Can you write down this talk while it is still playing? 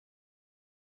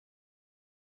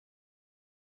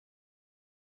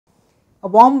A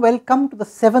warm welcome to the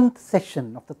 7th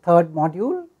session of the 3rd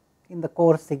module in the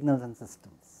course Signals and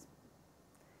Systems.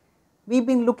 We have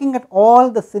been looking at all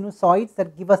the sinusoids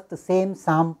that give us the same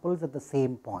samples at the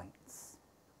same points.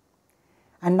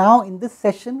 And now in this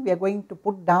session we are going to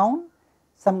put down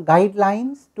some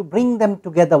guidelines to bring them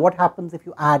together. What happens if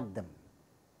you add them?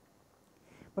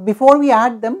 But before we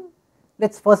add them,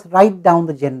 let us first write down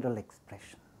the general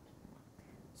expression.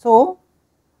 So,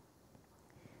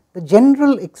 the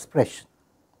general expression.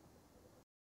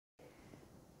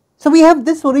 So, we have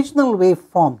this original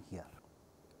waveform here,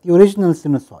 the original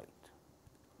sinusoid,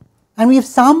 and we have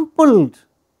sampled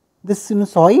this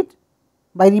sinusoid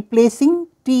by replacing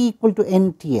t equal to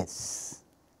nTs,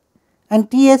 and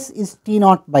Ts is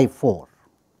T0 by 4.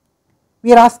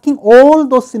 We are asking all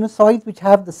those sinusoids which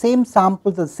have the same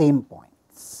samples at the same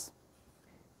points.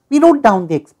 We wrote down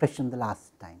the expression the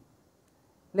last time.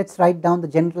 Let us write down the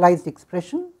generalized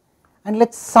expression and let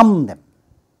us sum them.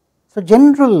 So,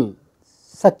 general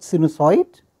such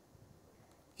sinusoid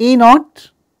A0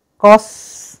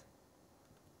 cos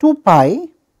 2 pi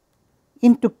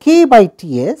into k by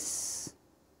Ts,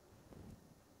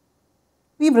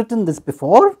 we have written this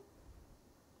before,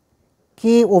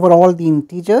 k over all the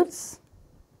integers,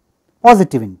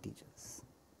 positive integers,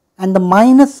 and the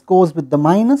minus goes with the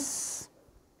minus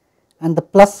and the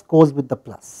plus goes with the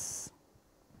plus.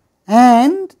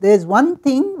 And there is one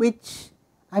thing which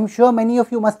I am sure many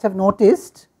of you must have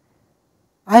noticed.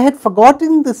 I had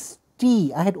forgotten this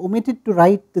t, I had omitted to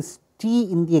write this t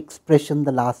in the expression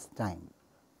the last time.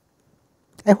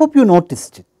 I hope you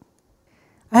noticed it.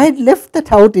 I had left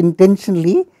that out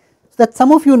intentionally so that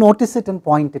some of you notice it and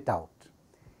point it out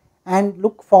and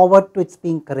look forward to its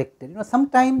being corrected. You know,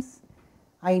 sometimes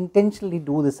I intentionally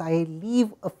do this. I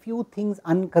leave a few things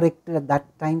uncorrected at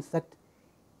that time so that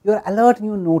you are alert and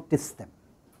you notice them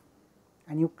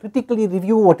and you critically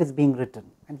review what is being written.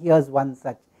 And here is one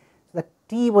such. So, the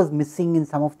t was missing in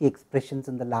some of the expressions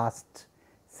in the last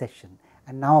session,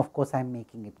 and now of course I am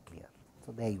making it clear.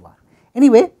 So, there you are.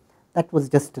 Anyway, that was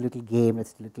just a little game,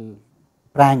 just a little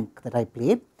prank that I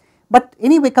played. But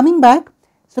anyway, coming back,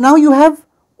 so now you have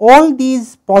all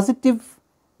these positive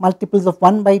multiples of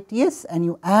 1 by Ts and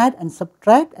you add and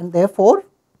subtract, and therefore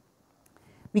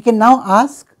we can now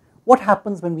ask what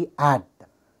happens when we add them.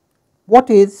 What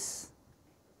is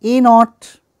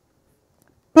A0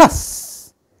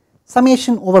 plus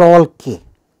summation over all k?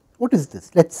 What is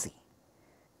this? Let us see.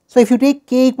 So, if you take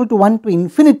k equal to 1 to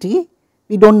infinity,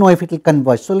 we do not know if it will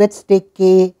converge. So, let us take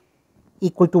k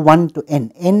equal to 1 to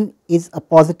n. N is a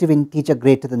positive integer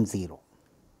greater than 0.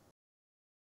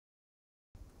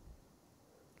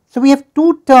 So, we have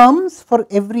two terms for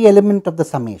every element of the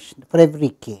summation, for every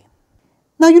k.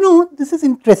 Now, you know, this is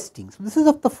interesting. So, this is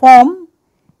of the form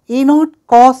A0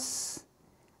 cos,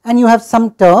 and you have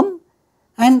some term,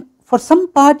 and for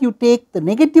some part you take the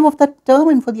negative of that term,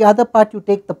 and for the other part you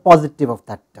take the positive of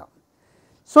that term.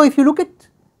 So, if you look at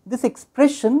this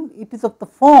expression, it is of the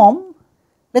form,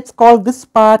 let us call this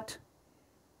part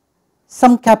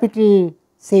some capital,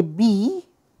 say B,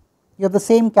 you have the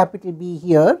same capital B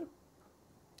here,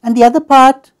 and the other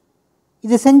part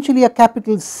is essentially a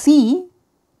capital C,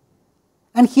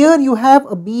 and here you have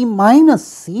a B minus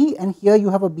C, and here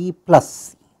you have a B plus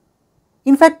C.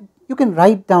 In fact, you can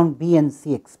write down B and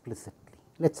C explicitly.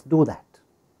 Let us do that.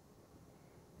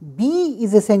 B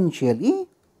is essentially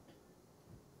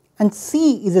and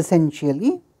C is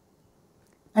essentially,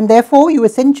 and therefore you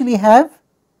essentially have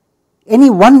any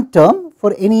one term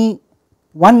for any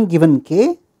one given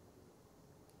k,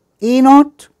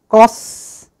 A0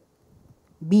 cos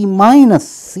B minus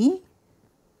C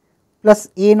plus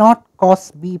A0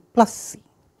 cos B plus C,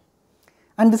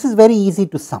 and this is very easy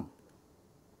to sum.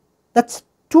 That is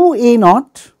 2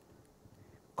 A0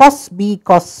 cos B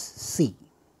cos C,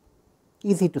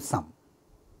 easy to sum.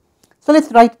 So, let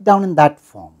us write it down in that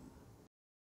form.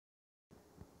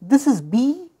 This is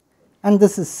B and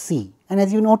this is C, and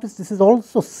as you notice this is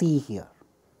also C here.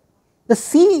 The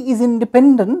C is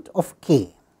independent of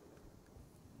k.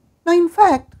 Now, in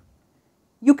fact,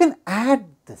 you can add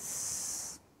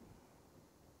this.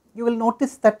 You will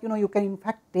notice that you can in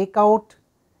fact take out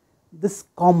this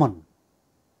common.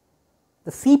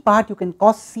 The C part you can,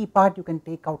 cos C part you can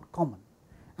take out common,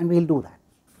 and we will do that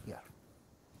here.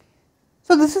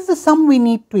 So, this is the sum we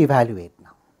need to evaluate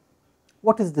now.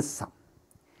 What is this sum?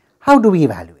 How do we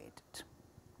evaluate it?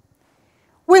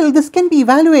 Well, this can be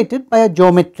evaluated by a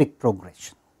geometric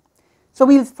progression. So,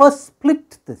 we will first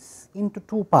split this into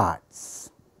two parts.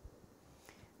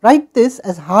 Write this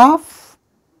as half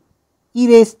e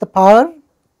raised to the power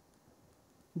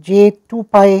j 2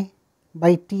 pi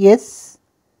by Ts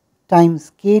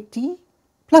times kt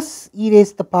plus e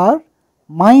raised to the power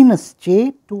minus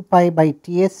j 2 pi by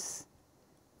Ts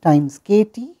times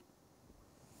kt.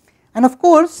 And of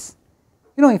course,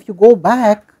 if you go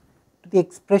back to the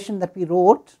expression that we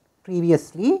wrote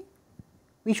previously,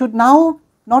 we should now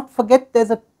not forget there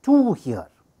is a 2 here,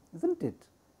 is not it?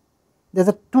 There is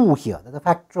a 2 here, there is a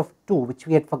factor of 2 which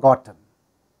we had forgotten,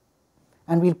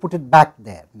 and we will put it back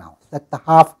there now, so that the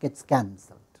half gets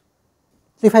cancelled.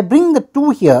 So, if I bring the 2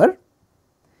 here,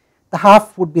 the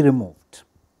half would be removed.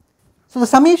 So, the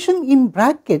summation in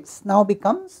brackets now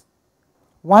becomes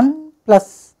 1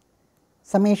 plus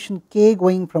summation k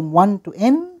going from 1 to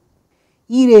n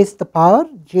e raised to the power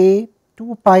j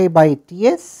 2 pi by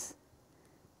Ts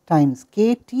times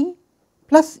kt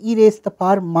plus e raised to the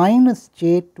power minus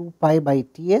j 2 pi by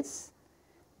Ts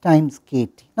times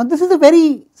kt. Now, this is a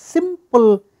very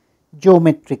simple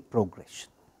geometric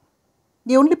progression.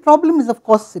 The only problem is, of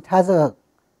course, it has a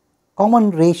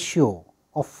common ratio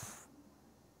of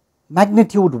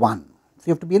magnitude 1. So,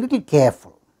 you have to be a little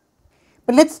careful.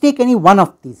 But let us take any one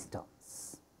of these terms.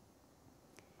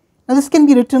 Now, this can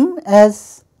be written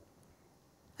as,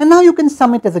 and now you can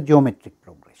sum it as a geometric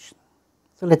progression.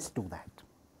 So, let us do that.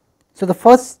 So, the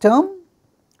first term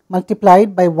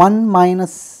multiplied by 1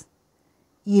 minus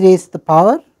e raised to the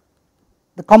power,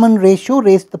 the common ratio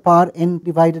raised to the power n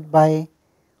divided by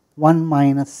 1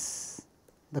 minus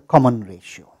the common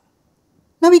ratio.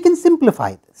 Now, we can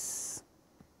simplify this.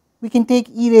 We can take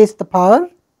e raised to the power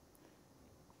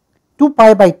 2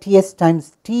 pi by Ts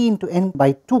times t into n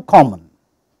by 2 common,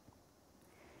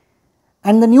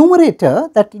 and the numerator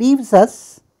that leaves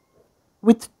us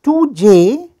with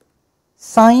 2j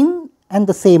sine and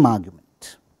the same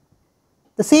argument.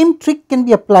 The same trick can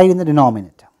be applied in the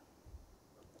denominator,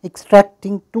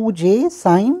 extracting 2j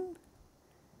sine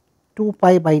 2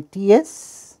 pi by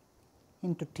Ts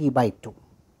into t by 2.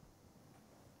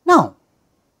 Now,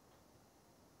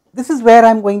 this is where I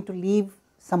am going to leave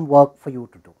some work for you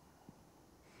to do.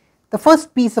 The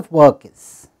first piece of work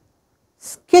is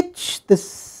sketch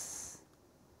this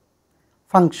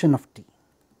function of t.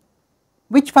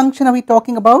 Which function are we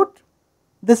talking about?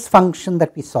 This function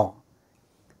that we saw,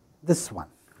 this one.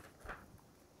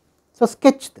 So,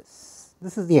 sketch this.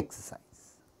 This is the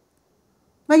exercise.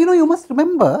 Now, you must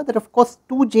remember that of course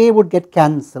 2j would get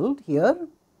cancelled here,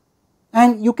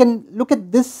 and you can look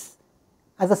at this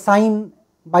as a sine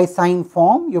by sine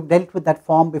form. You have dealt with that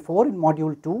form before in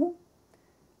module 2, so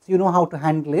you know how to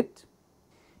handle it.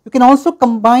 You can also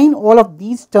combine all of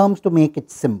these terms to make it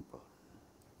simple.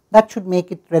 That should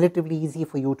make it relatively easy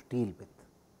for you to deal with.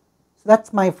 So, that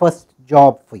is my first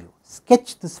job for you,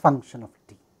 sketch this function of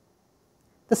t.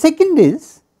 The second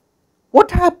is,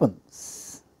 what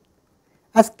happens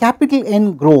as capital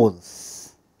N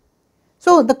grows?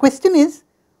 So, the question is,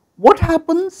 what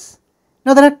happens?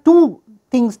 Now, there are two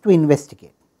things to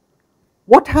investigate.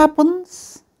 What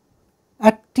happens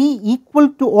at t equal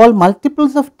to all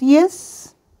multiples of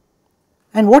Ts,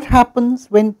 and what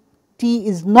happens when t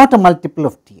is not a multiple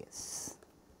of Ts?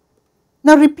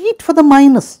 Now, repeat for the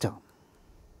minus term.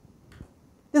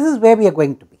 This is where we are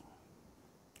going to be.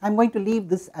 I am going to leave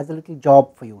this as a little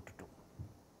job for you to do.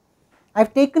 I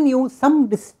have taken you some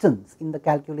distance in the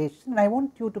calculation, and I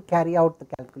want you to carry out the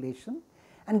calculation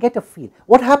and get a feel.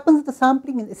 What happens at the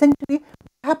sampling, essentially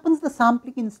what happens at the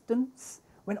sampling instance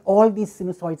when all these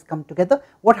sinusoids come together?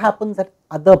 What happens at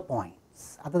other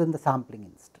points other than the sampling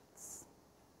instance?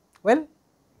 Well,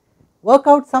 work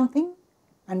out something,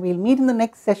 and we will meet in the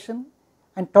next session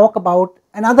and talk about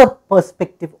another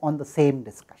perspective on the same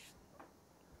discussion.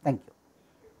 Thank you.